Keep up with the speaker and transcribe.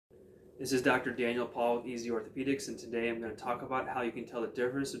This is Dr. Daniel Paull with Easy Orthopedics, and today I'm going to talk about how you can tell the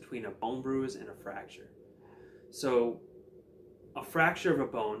difference between a bone bruise and a fracture. So, a fracture of a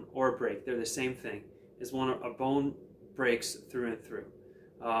bone or a break, they're the same thing, is when a bone breaks through and through.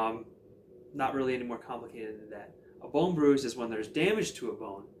 Not really any more complicated than that. A bone bruise is when there's damage to a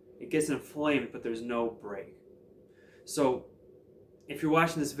bone, it gets inflamed, but there's no break. So, if you're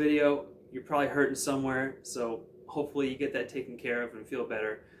watching this video, you're probably hurting somewhere, so hopefully you get that taken care of and feel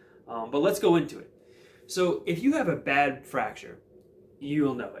better. But let's go into it. So if you have a bad fracture,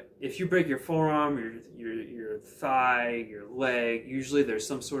 you'll know it. If you break your forearm, your thigh, your leg, usually there's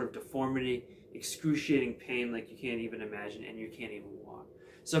some sort of deformity, excruciating pain like you can't even imagine, and you can't even walk.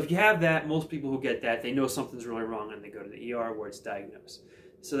 So if you have that, most people who get that, they know something's really wrong and they go to the ER where it's diagnosed.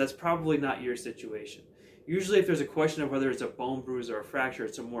 So that's probably not your situation. Usually if there's a question of whether it's a bone bruise or a fracture,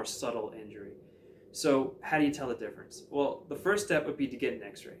 it's a more subtle injury. So how do you tell the difference? Well, the first step would be to get an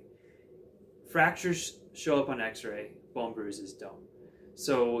x-ray. Fractures show up on x-ray, bone bruises don't.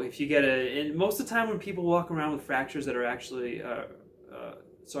 So if you get and most of the time when people walk around with fractures that are actually,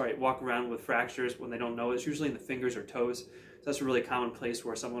 walk around with fractures when they don't know, it's usually in the fingers or toes. So that's a really common place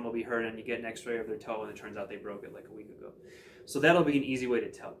where someone will be hurt and you get an x-ray of their toe and it turns out they broke it like a week ago. So that'll be an easy way to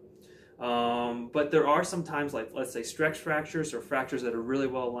tell. But there are some times, like let's say stretch fractures or fractures that are really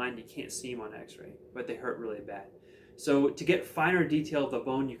well aligned, you can't see them on x-ray, but they hurt really bad. So to get finer detail of the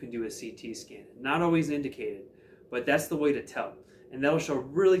bone, you can do a CT scan. Not always indicated, but that's the way to tell. And that'll show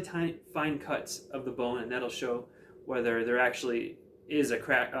really tiny, fine cuts of the bone, and that'll show whether there actually is a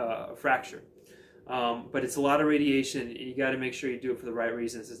fracture. But it's a lot of radiation, and you got to make sure you do it for the right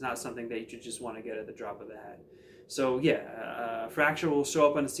reasons. It's not something that you just want to get at the drop of the hat. So yeah, a fracture will show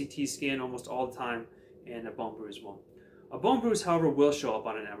up on a CT scan almost all the time, and a bone bruise won't. A bone bruise, however, will show up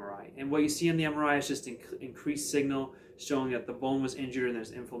on an MRI. And what you see in the MRI is just increased signal showing that the bone was injured and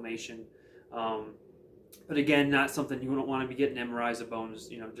there's inflammation. But again, not something you don't want to be getting MRIs of bones,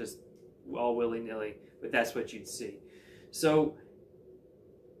 just all willy-nilly, but that's what you'd see. So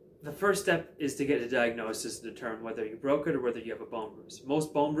the first step is to get a diagnosis to determine whether you broke it or whether you have a bone bruise.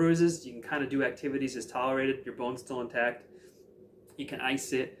 Most bone bruises, you can kind of do activities as tolerated, your bone's still intact. You can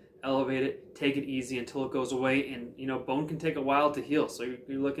ice it, elevate it, take it easy until it goes away, and bone can take a while to heal, so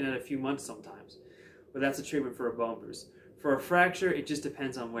you're looking at a few months sometimes. But that's a treatment for a bone bruise. For a fracture, it just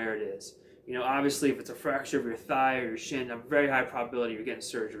depends on where it is. Obviously if it's a fracture of your thigh or your shin, a very high probability you're getting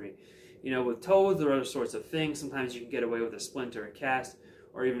surgery. With toes, there are other sorts of things. Sometimes you can get away with a splint or a cast,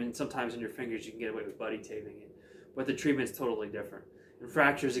 or even sometimes in your fingers you can get away with buddy taping it. But the treatment's totally different. And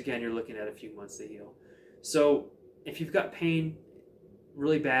fractures, again, you're looking at a few months to heal. So if you've got pain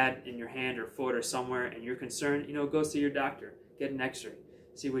really bad in your hand or foot or somewhere and you're concerned, go see your doctor, get an x-ray,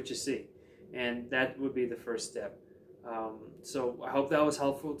 see what you see. And that would be the first step. So I hope that was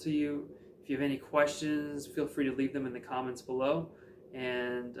helpful to you. If you have any questions, feel free to leave them in the comments below.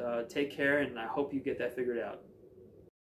 And take care, and I hope you get that figured out.